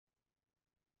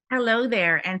Hello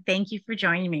there, and thank you for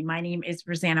joining me. My name is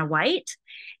Rosanna White,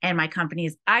 and my company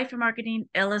is I for Marketing,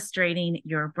 Illustrating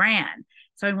Your Brand.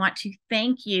 So I want to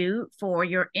thank you for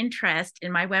your interest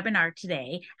in my webinar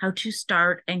today, How to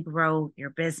Start and Grow Your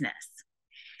Business.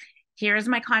 Here's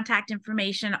my contact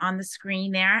information on the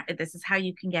screen there. This is how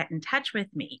you can get in touch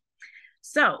with me.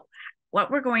 So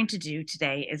what we're going to do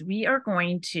today is we are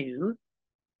going to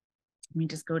let me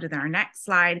just go to our next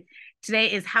slide.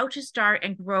 Today is how to start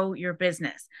and grow your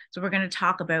business. So we're going to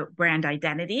talk about brand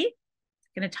identity,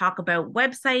 going to talk about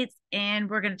websites, and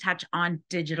we're going to touch on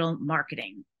digital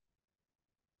marketing.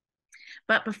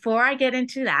 But before I get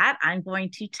into that, I'm going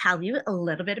to tell you a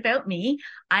little bit about me.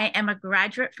 I am a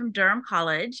graduate from Durham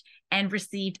College and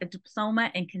received a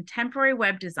diploma in contemporary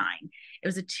web design. It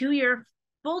was a 2-year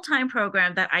full-time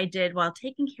program that I did while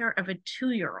taking care of a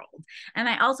 2-year-old. And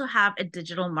I also have a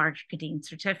digital marketing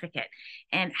certificate.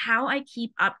 And how I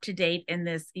keep up to date in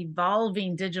this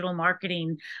evolving digital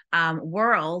marketing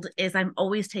world is I'm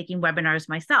always taking webinars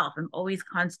myself. I'm always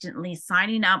constantly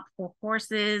signing up for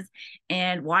courses,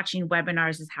 and watching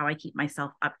webinars is how I keep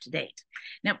myself up to date.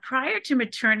 Now, prior to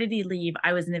maternity leave,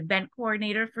 I was an event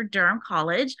coordinator for Durham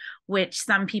College, which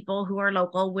some people who are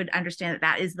local would understand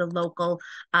that is the local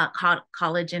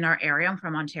college in our area. I'm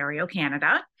from Ontario,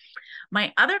 Canada.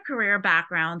 My other career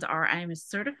backgrounds are I'm a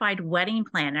certified wedding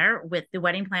planner with the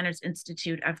Wedding Planners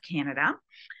Institute of Canada.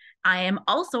 I am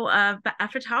also a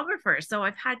photographer. So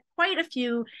I've had quite a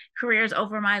few careers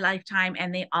over my lifetime,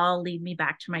 and they all lead me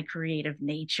back to my creative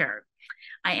nature.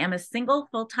 I am a single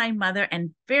full-time mother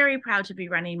and very proud to be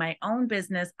running my own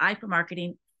business, I for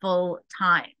Marketing, full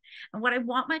time. And what I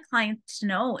want my clients to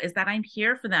know is that I'm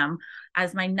here for them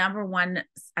as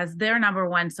their number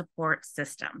one support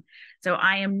system. So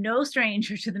I am no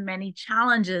stranger to the many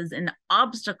challenges and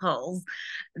obstacles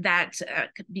that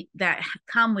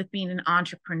come with being an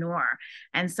entrepreneur.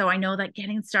 And so I know that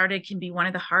getting started can be one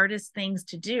of the hardest things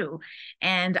to do.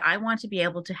 And I want to be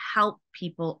able to help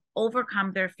people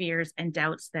overcome their fears and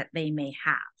doubts that they may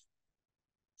have.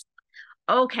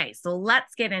 Okay, so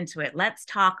let's get into it. Let's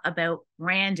talk about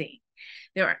branding.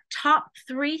 There are top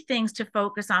 3 things to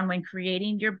focus on when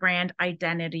creating your brand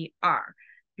identity are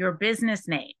your business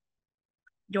name,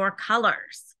 your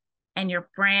colors, and your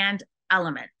brand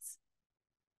elements.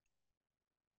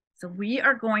 So we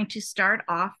are going to start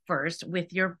off first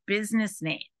with your business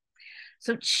name.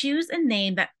 So choose a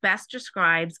name that best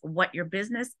describes what your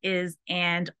business is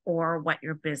and or what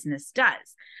your business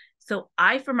does. So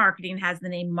I for Marketing has the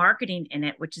name marketing in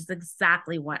it, which is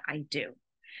exactly what I do.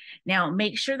 Now,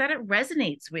 make sure that it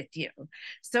resonates with you.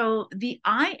 So the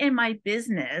I in my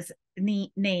business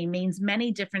name means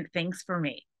many different things for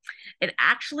me. It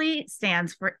actually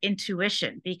stands for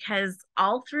intuition, because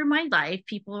all through my life,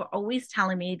 people are always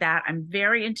telling me that I'm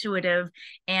very intuitive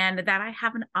and that I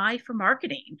have an eye for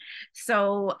marketing.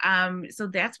 So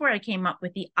that's where I came up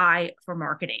with the I for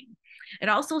Marketing. It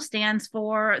also stands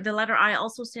for, the letter I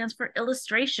also stands for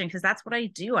illustration, because that's what I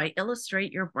do. I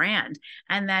illustrate your brand.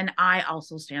 And then I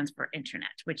also stands for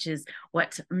internet, which is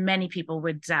what many people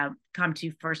would come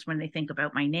to first when they think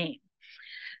about my name.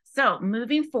 So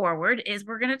moving forward is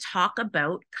we're going to talk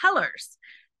about colors.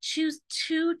 Choose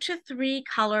 2 to 3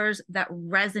 colors that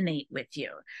resonate with you.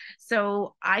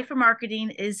 So I for Marketing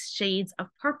is shades of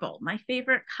purple. My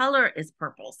favorite color is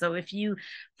purple. So if you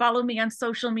follow me on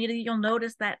social media, you'll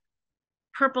notice that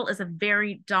purple is a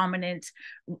very dominant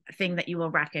thing that you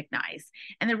will recognize.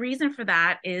 And the reason for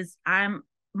that is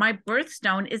my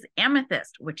birthstone is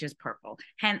amethyst, which is purple.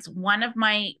 Hence, one of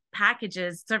my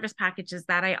service packages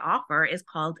that I offer is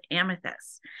called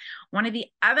amethyst. One of the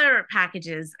other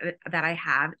packages that I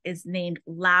have is named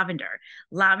lavender.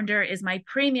 Lavender is my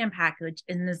premium package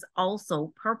and is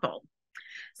also purple.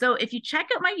 So if you check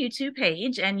out my YouTube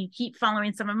page and you keep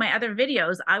following some of my other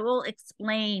videos, I will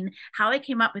explain how I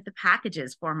came up with the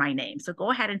packages for my name. So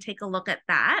go ahead and take a look at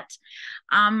that.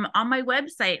 On my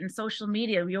website and social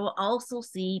media, you'll also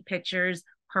see pictures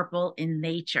purple in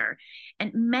nature.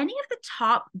 And many of the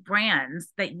top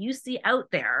brands that you see out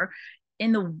there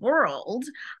in the world,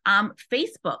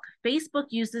 Facebook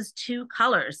uses 2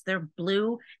 colors. They're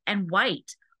blue and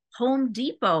white. Home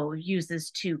Depot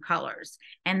uses 2 colors,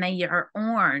 and they are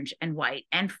orange and white.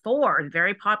 And Ford,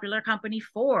 very popular company,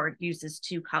 Ford, uses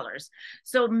 2 colors.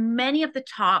 So many of the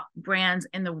top brands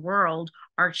in the world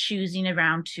are choosing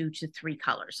around 2 to 3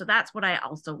 colors. So that's what I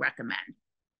also recommend.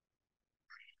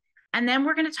 And then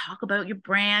we're going to talk about your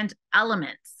brand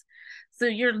elements. So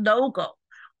your logo.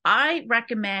 I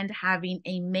recommend having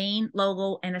a main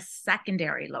logo and a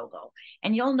secondary logo.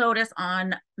 And you'll notice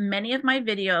on many of my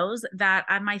videos that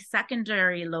my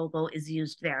secondary logo is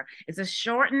used there. It's a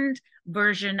shortened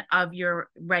version of your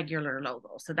regular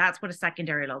logo. So that's what a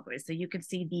secondary logo is. So you can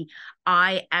see the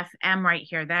IFM right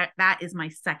here. That is my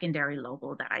secondary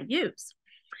logo that I use.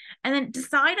 And then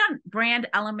decide on brand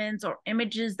elements or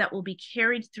images that will be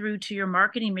carried through to your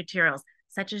marketing materials,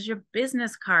 such as your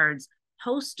business cards,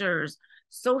 posters,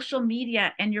 social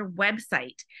media, and your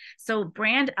website. So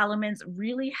brand elements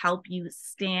really help you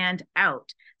stand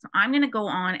out. So I'm going to go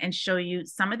on and show you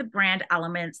some of the brand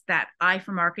elements that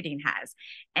i4Marketing has.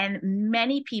 And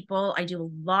many people, I do a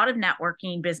lot of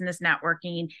networking, business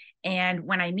networking, and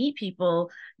when I meet people,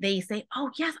 they say, "Oh,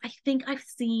 yes, I think I've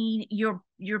seen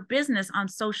your business on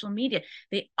social media."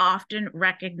 They often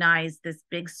recognize this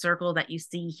big circle that you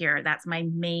see here. That's my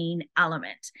main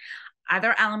element.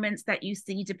 Other elements that you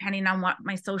see, depending on what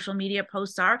my social media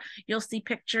posts are, you'll see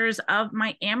pictures of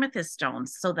my amethyst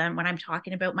stones. So then when I'm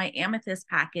talking about my amethyst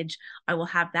package, I will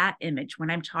have that image. When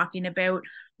I'm talking about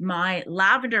my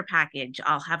lavender package,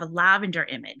 I'll have a lavender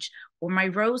image. Or my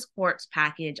rose quartz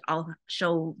package, I'll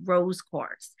show rose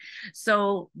quartz.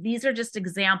 So these are just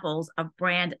examples of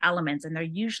brand elements, and they're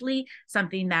usually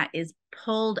something that is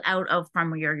pulled out of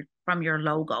from your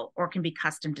logo or can be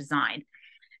custom designed.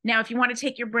 Now, if you want to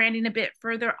take your branding a bit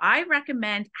further, I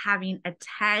recommend having a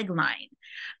tagline.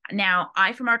 Now,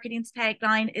 i4Marketing's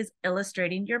tagline is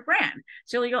illustrating your brand.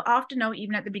 So you'll often know,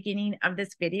 even at the beginning of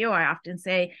this video, I often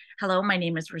say, "Hello, my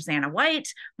name is Rosanna White.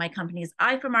 My company is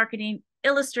i4Marketing,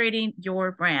 illustrating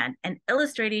your brand." And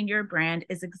illustrating your brand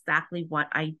is exactly what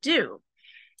I do.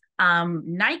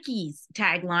 Nike's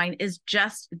tagline is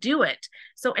 "Just do it."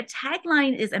 So a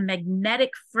tagline is a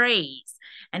magnetic phrase,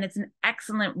 and it's an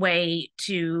excellent way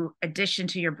to addition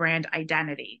to your brand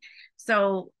identity.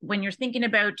 So when you're thinking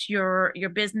about your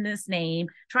business name,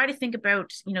 try to think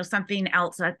about something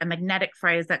else, a magnetic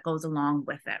phrase that goes along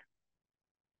with it.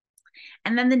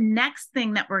 And then the next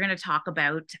thing that we're going to talk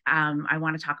about, I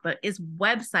want to talk about, is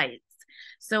websites.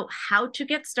 So how to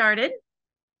get started,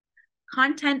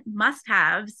 content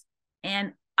must-haves,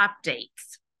 and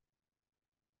updates.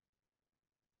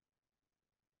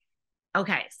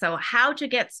 Okay, so how to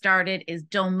get started is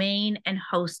domain and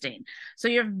hosting. So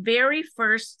your very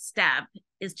first step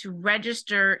is to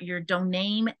register your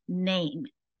domain name.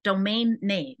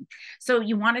 So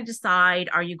you want to decide,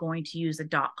 are you going to use a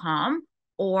 .com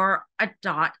or a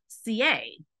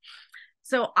 .ca?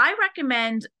 So I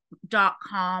recommend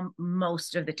 .com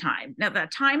most of the time. Now, the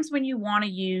times when you want to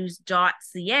use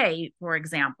 .ca, for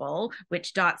example,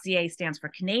 which .ca stands for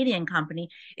Canadian company,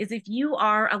 is if you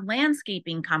are a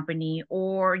landscaping company,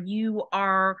 or you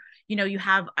are, you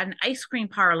have an ice cream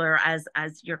parlor as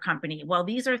your company. Well,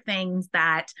 these are things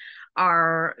that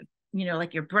are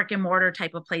like your brick and mortar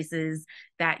type of places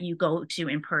that you go to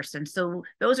in person. So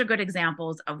those are good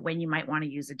examples of when you might want to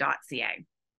use a .ca.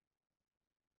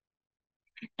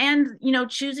 And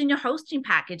choosing your hosting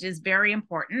package is very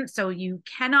important. So you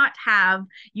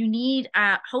need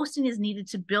hosting is needed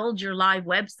to build your live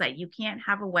website. You can't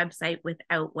have a website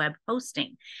without web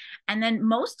hosting. And then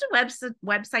most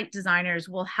website designers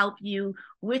will help you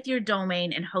with your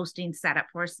domain and hosting setup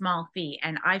for a small fee.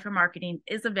 And i4Marketing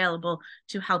is available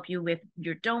to help you with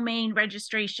your domain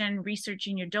registration,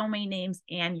 researching your domain names,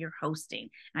 and your hosting.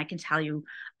 And I can tell you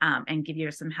and give you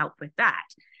some help with that.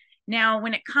 Now,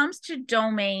 when it comes to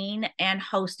domain and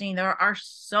hosting, there are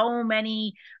so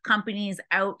many companies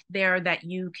out there that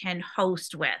you can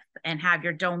host with and have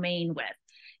your domain with.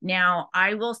 Now,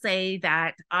 I will say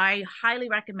that I highly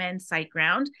recommend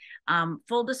SiteGround.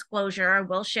 Full disclosure, I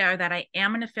will share that I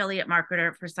am an affiliate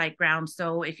marketer for SiteGround.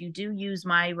 So if you do use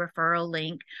my referral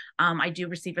link, I do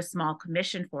receive a small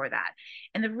commission for that.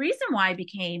 And the reason why I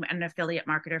became an affiliate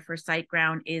marketer for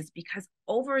SiteGround is because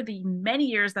over the many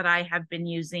years that I have been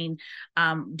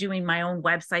doing my own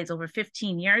websites, over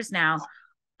 15 years now,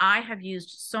 I have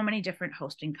used so many different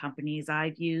hosting companies.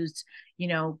 I've used,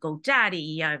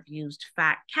 GoDaddy, I've used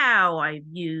Fat Cow, I've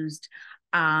used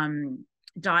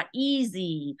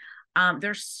 .easy.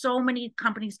 There's so many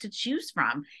companies to choose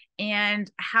from, and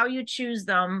how you choose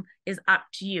them is up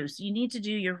to you. So you need to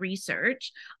do your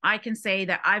research. I can say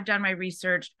that I've done my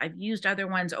research. I've used other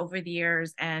ones over the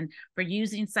years, and for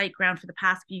using SiteGround for the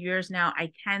past few years now,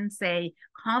 I can say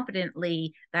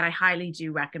confidently that I highly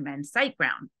do recommend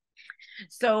SiteGround.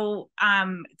 So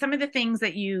some of the things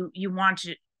that you want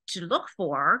to look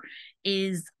for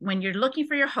is when you're looking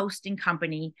for your hosting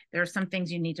company, there are some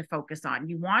things you need to focus on.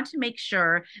 You want to make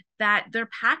sure that their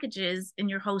packages in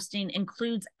your hosting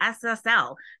includes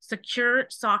SSL, secure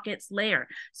sockets layer.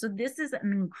 So this is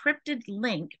an encrypted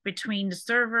link between the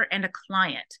server and a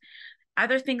client.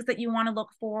 Other things that you want to look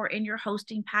for in your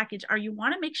hosting package are you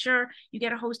want to make sure you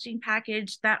get a hosting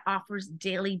package that offers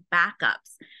daily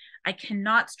backups. I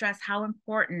cannot stress how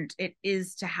important it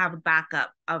is to have a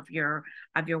backup of your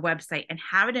website and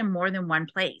have it in more than one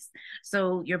place.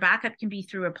 So your backup can be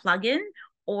through a plugin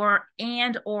or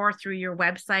through your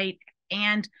website.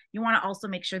 And you want to also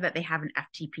make sure that they have an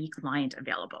FTP client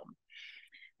available.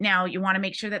 Now, you want to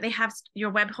make sure that they have your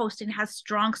web hosting has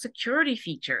strong security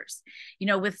features. You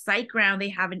know, with SiteGround, they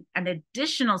have an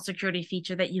additional security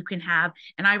feature that you can have,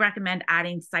 and I recommend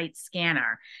adding Site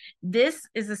Scanner. This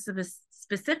is a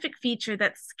specific feature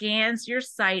that scans your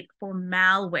site for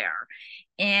malware.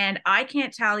 And I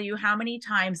can't tell you how many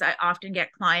times I often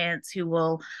get clients who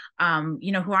will,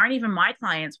 who aren't even my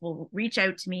clients, will reach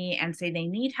out to me and say they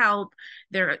need help.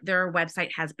 Their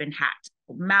website has been hacked.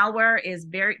 Malware is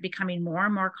becoming more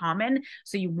and more common.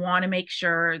 So you want to make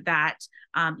sure that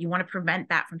you want to prevent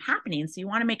that from happening. So you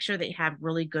want to make sure that you have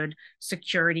really good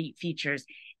security features.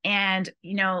 And,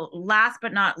 last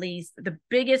but not least, the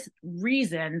biggest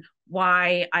reason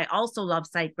why I also love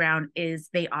SiteGround is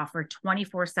they offer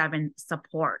 24/7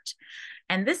 support.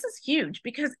 And this is huge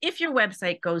because if your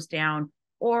website goes down,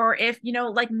 or if,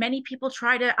 like many people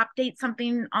try to update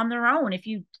something on their own, if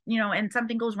and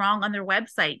something goes wrong on their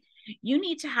website, you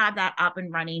need to have that up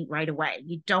and running right away.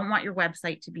 You don't want your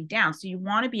website to be down. So you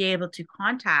want to be able to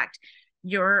contact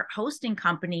your hosting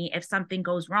company if something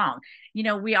goes wrong.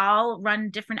 We all run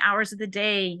different hours of the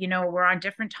day. We're on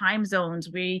different time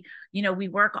zones. We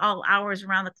work all hours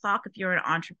around the clock if you're an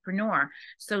entrepreneur.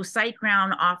 So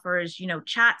SiteGround offers,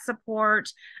 chat support,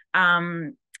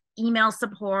 email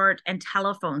support, and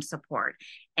telephone support.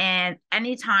 And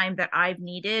anytime that I've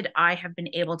needed, I have been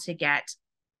able to get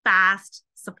fast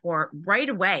support right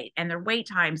away, and their wait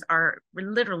times are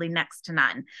literally next to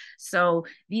none. So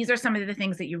these are some of the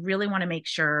things that you really want to make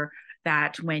sure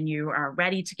that when you are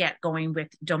ready to get going with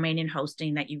domain and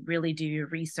hosting, that you really do your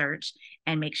research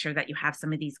and make sure that you have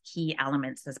some of these key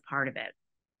elements as part of it.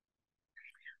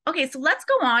 Okay, so let's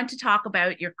go on to talk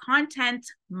about your content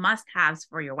must-haves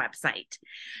for your website.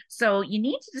 So you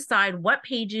need to decide what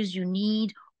pages you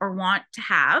need or want to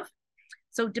have.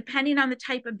 So depending on the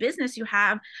type of business you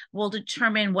have will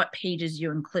determine what pages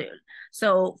you include.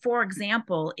 So for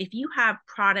example, if you have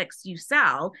products you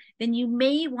sell, then you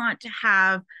may want to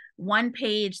have one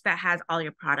page that has all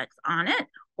your products on it,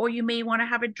 or you may want to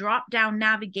have a drop-down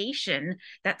navigation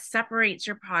that separates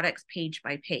your products page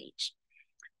by page.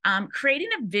 Creating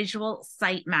a visual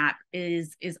sitemap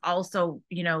is also,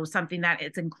 something that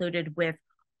it's included with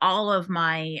all of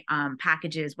my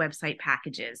website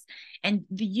packages. And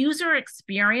the user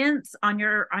experience on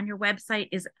your website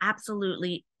is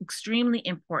absolutely extremely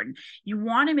important. You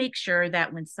want to make sure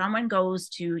that when someone goes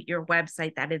to your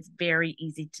website, that it's very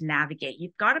easy to navigate.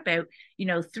 You've got about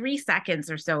 3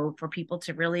 seconds or so for people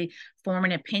to really form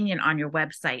an opinion on your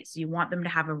website. So you want them to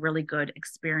have a really good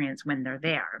experience when they're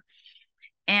there.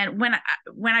 And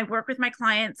when I work with my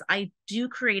clients, I do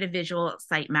create a visual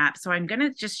sitemap. So I'm going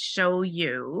to just show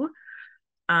you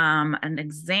an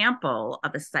example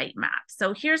of a sitemap.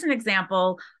 So here's an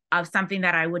example of something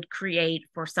that I would create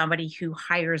for somebody who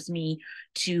hires me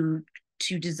to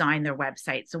design their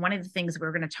website. So one of the things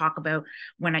we're going to talk about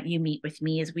when you meet with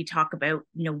me is we talk about,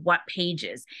 what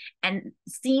pages, and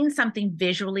seeing something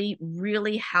visually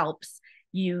really helps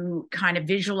you kind of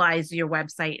visualize your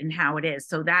website and how it is.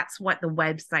 So that's what the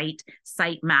website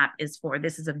sitemap is for.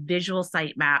 This is a visual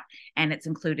sitemap, and it's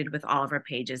included with all of our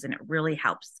pages, and it really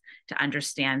helps to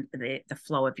understand the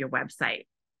flow of your website.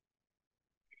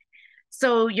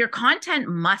 So your content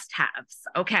must-haves.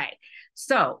 Okay,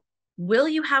 so will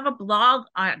you have a blog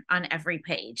on every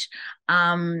page?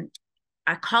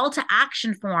 A call to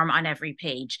action form on every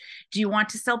page? Do you want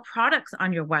to sell products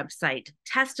on your website?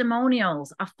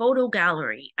 Testimonials, a photo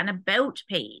gallery, an about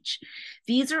page?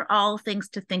 These are all things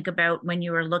to think about when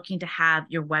you are looking to have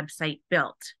your website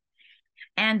built.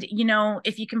 And,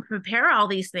 if you can prepare all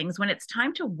these things, when it's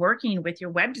time to working with your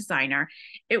web designer,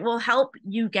 it will help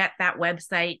you get that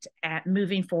website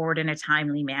moving forward in a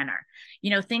timely manner.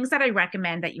 Things that I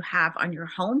recommend that you have on your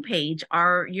homepage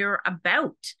are your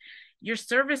about, your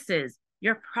services,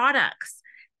 your products,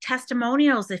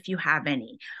 testimonials if you have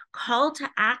any, call to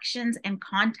actions and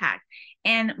contact.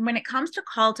 And when it comes to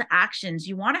call to actions,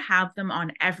 you want to have them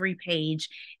on every page,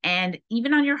 and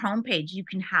even on your homepage, you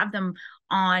can have them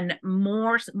on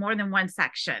more than one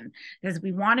section, because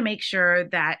we want to make sure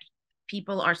that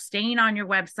people are staying on your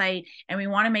website, and we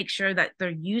want to make sure that they're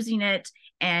using it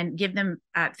and give them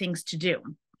things to do.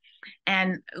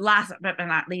 And last but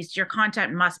not least, your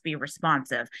content must be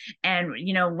responsive. And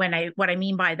what I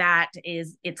mean by that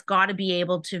is it's got to be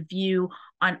able to view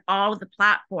on all of the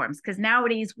platforms, because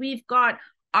nowadays we've got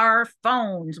our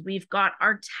phones, we've got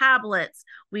our tablets,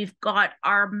 we've got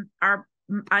our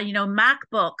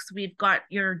MacBooks, we've got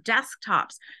your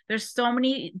desktops. There's so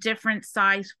many different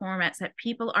size formats that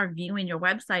people are viewing your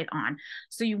website on.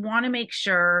 So you want to make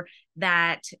sure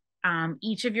that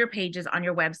each of your pages on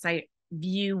your website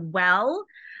view well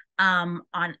on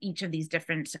each of these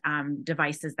different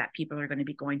devices that people are going to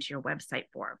be going to your website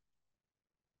for.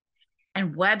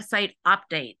 And website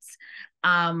updates.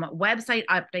 Website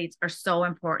updates are so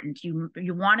important. You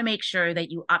want to make sure that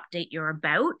you update your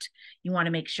about. You want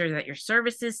to make sure that your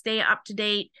services stay up to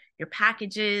date, your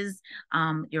packages,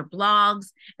 your blogs.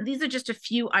 And these are just a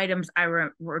few items I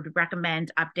would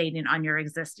recommend updating on your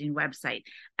existing website.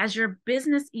 As your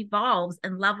business evolves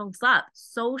and levels up,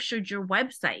 so should your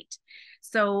website.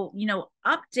 So,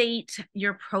 update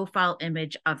your profile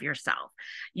image of yourself.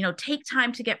 Take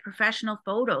time to get professional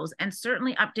photos, and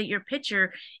certainly update your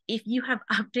picture if you have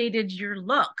updated your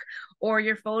look or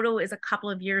your photo is a couple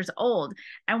of years old.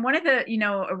 And one of the,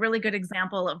 a really good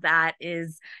example of that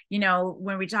is,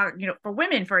 when we talk, for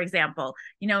women, for example,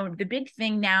 the big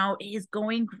thing now is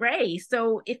going gray.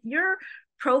 So if you're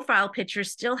profile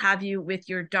pictures still have you with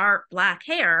your dark black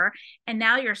hair, and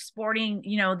now you're sporting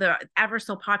the ever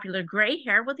so popular gray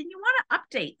hair, well, then you want to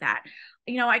update that.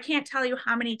 I can't tell you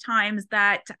how many times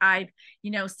that I've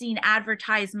seen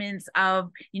advertisements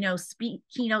of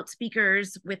keynote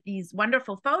speakers with these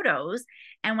wonderful photos,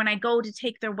 and when I go to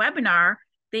take their webinar,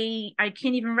 I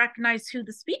can't even recognize who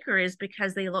the speaker is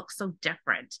because they look so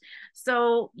different.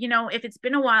 So, if it's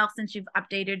been a while since you've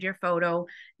updated your photo,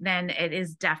 then it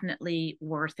is definitely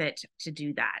worth it to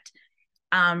do that.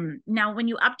 Now, when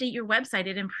you update your website,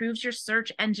 it improves your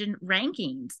search engine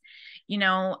rankings,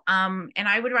 and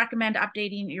I would recommend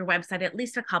updating your website at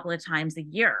least a couple of times a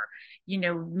year,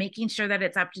 making sure that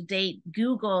it's up to date.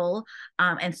 Google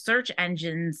and search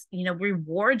engines,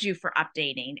 reward you for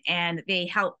updating, and they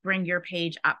help bring your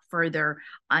page up further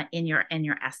in your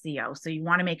SEO. So you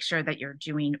want to make sure that you're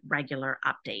doing regular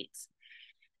updates.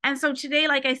 And so today,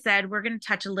 like I said, we're going to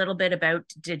touch a little bit about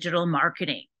digital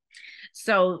marketing.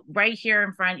 So right here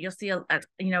in front, you'll see a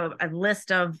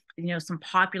list of some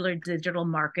popular digital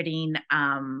marketing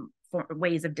for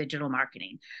ways of digital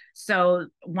marketing. So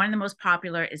one of the most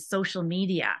popular is social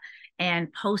media and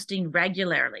posting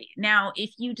regularly. Now,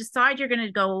 if you decide you're going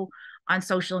to go on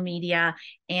social media,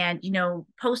 and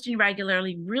posting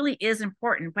regularly really is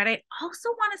important, but I also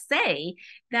want to say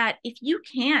that if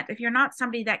you're not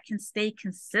somebody that can stay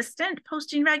consistent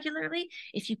posting regularly,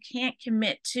 if you can't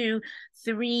commit to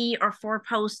 3 or 4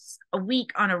 posts a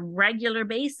week on a regular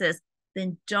basis,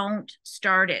 then don't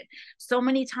start it. So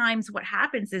many times what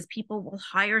happens is people will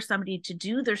hire somebody to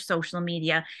do their social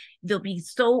media. They'll be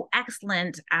so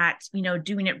excellent at,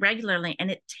 doing it regularly, and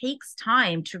it takes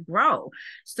time to grow.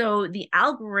 So the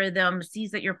algorithm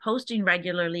sees that you're posting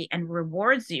regularly and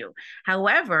rewards you.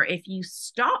 However, if you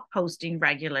stop posting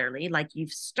regularly, like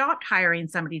you've stopped hiring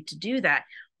somebody to do that,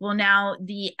 well, now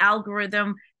the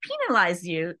algorithm penalizes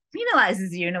you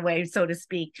in a way, so to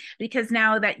speak, because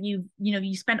now that you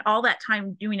spend all that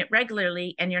time doing it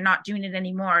regularly and you're not doing it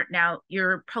anymore, now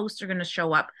your posts are going to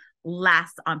show up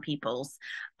less on people's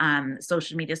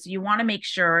social media. So you want to make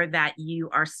sure that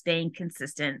you are staying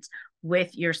consistent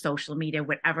with your social media.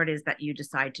 Whatever it is that you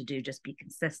decide to do, just be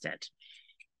consistent.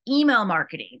 Email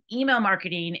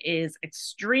marketing is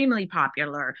extremely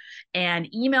popular,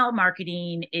 and email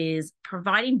marketing is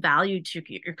providing value to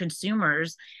your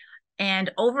consumers,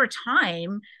 and over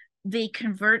time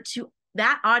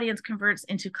that audience converts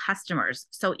into customers.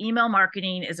 So email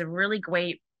marketing is a really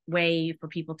great way for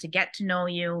people to get to know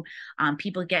you.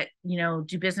 People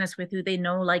do business with who they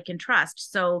know, like, and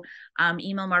trust. So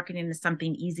email marketing is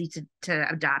something easy to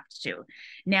adapt to.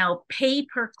 Now,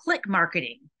 pay-per-click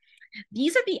marketing.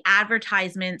 These are the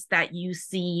advertisements that you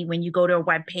see when you go to a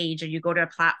web page or you go to a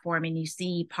platform and you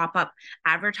see pop-up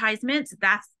advertisements.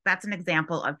 That's an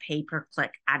example of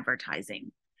pay-per-click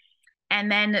advertising. And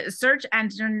then search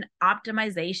engine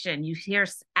optimization. You hear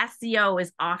SEO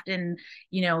is often,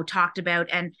 talked about,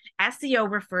 and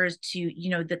SEO refers to,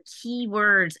 the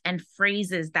keywords and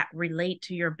phrases that relate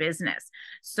to your business.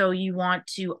 So you want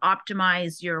to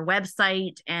optimize your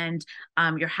website and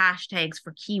your hashtags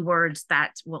for keywords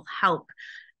that will help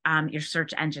your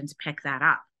search engines pick that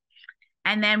up.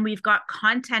 And then we've got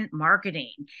content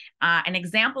marketing. An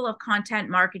example of content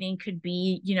marketing could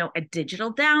be, a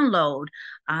digital download,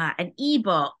 an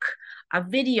ebook, a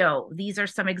video. These are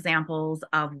some examples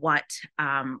of what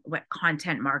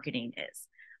content marketing is.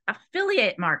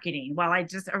 Affiliate marketing. Well, I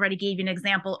just already gave you an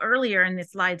example earlier in the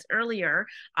slides earlier.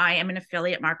 I am an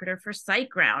affiliate marketer for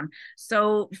SiteGround.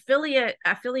 So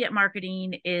affiliate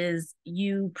marketing is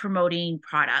you promoting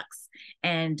products,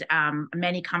 and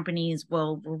many companies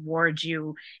will reward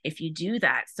you if you do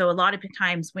that. So a lot of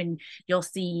times when you'll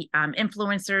see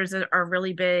influencers are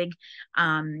really big,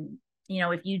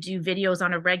 if you do videos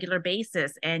on a regular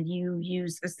basis and you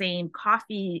use the same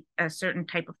coffee, a certain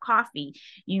type of coffee,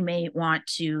 you may want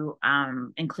to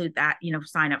include that,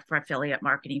 sign up for affiliate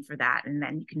marketing for that. And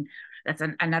then that's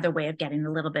another way of getting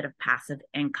a little bit of passive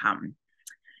income.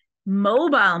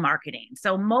 Mobile marketing.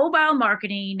 So mobile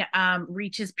marketing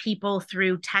reaches people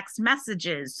through text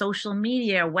messages, social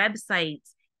media, websites,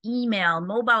 email,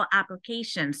 mobile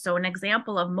applications. So an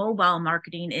example of mobile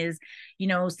marketing is,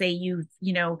 say you've,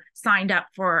 signed up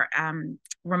for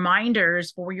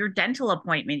reminders for your dental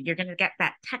appointment. You're going to get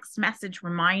that text message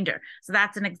reminder. So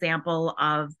that's an example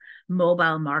of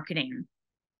mobile marketing.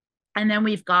 And then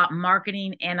we've got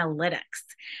marketing analytics.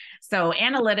 So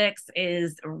analytics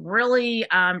is really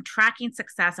tracking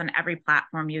success on every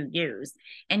platform you use.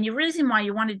 And the reason why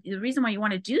you want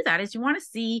to do that is you want to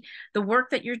see the work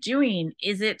that you're doing.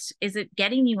 Is it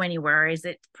getting you anywhere? Is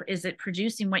it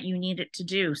producing what you need it to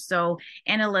do? So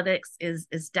analytics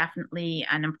is definitely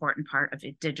an important part of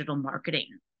digital marketing.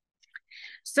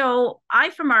 So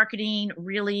i4Marketing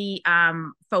really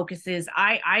focuses,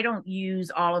 I don't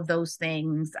use all of those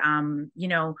things.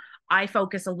 I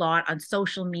focus a lot on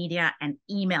social media and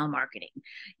email marketing.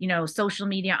 Social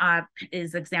media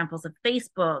is examples of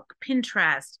Facebook,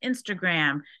 Pinterest,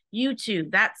 Instagram,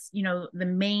 YouTube. That's, the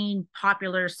main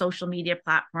popular social media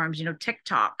platforms,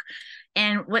 TikTok.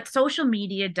 And what social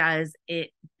media does,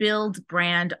 it builds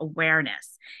brand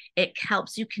awareness. It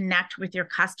helps you connect with your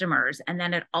customers, and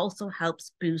then it also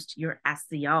helps boost your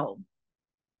SEO.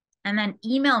 And then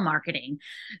email marketing.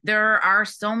 There are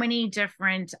so many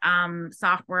different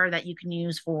software that you can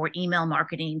use for email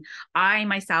marketing. I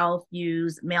myself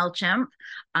use MailChimp.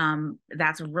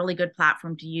 That's a really good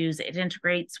platform to use. It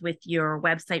integrates with your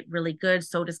website really good.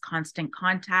 So does Constant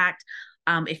Contact.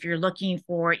 If you're looking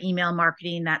for email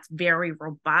marketing that's very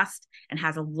robust and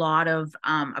has a lot of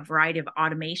a variety of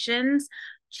automations,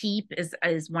 Keap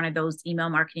is one of those email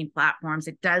marketing platforms.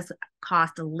 It does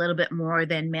cost a little bit more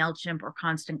than MailChimp or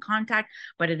Constant Contact,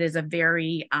 but it is a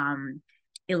very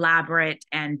elaborate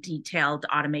and detailed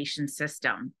automation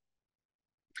system.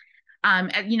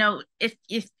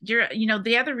 If you're,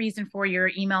 the other reason for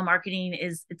your email marketing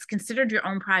is it's considered your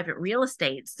own private real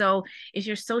estate. So if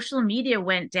your social media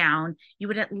went down, you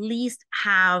would at least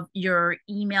have your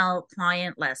email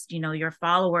client list, your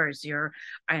followers, your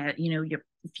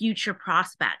future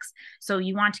prospects. So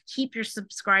you want to keep your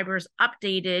subscribers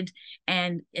updated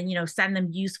and send them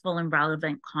useful and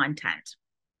relevant content.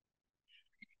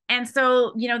 And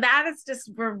so, that is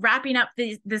just, we're wrapping up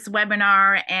this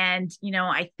webinar, and,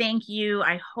 I thank you.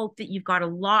 I hope that you've got a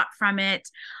lot from it.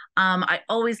 I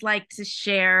always like to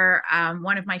share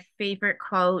one of my favorite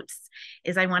quotes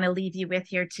is I want to leave you with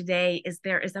here today is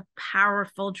there is a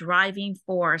powerful driving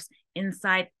force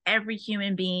inside every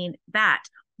human being that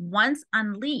once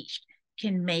unleashed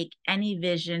can make any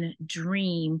vision,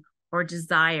 dream, or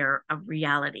desire a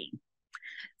reality.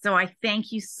 So I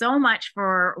thank you so much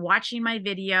for watching my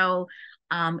video.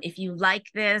 If you like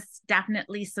this,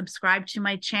 definitely subscribe to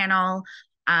my channel.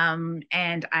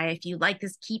 If you like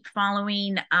this, keep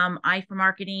following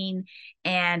i4Marketing.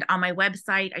 And on my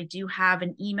website, I do have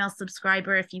an email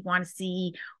subscriber if you want to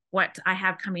see what I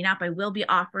have coming up. I will be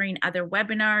offering other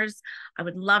webinars. I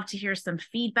would love to hear some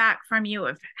feedback from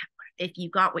you if you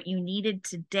got what you needed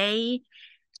today.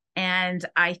 And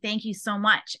I thank you so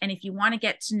much. And if you want to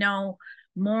get to know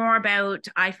more about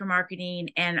i4Marketing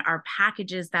and our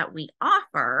packages that we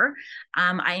offer,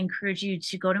 I encourage you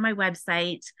to go to my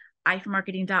website,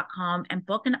 i4Marketing.com, and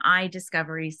book an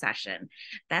iDiscovery session.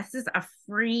 This is a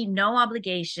free, no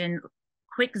obligation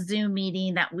quick Zoom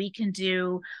meeting that we can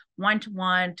do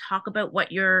one-to-one, talk about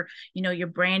what your, your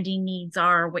branding needs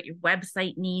are, what your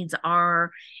website needs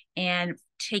are, and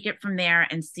take it from there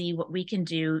and see what we can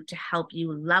do to help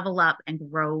you level up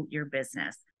and grow your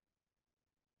business.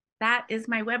 That is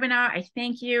my webinar. I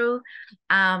thank you.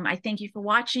 I thank you for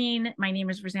watching. My name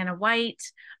is Rosanna White.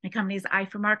 My company is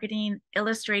I4Marketing,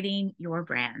 illustrating your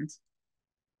brand.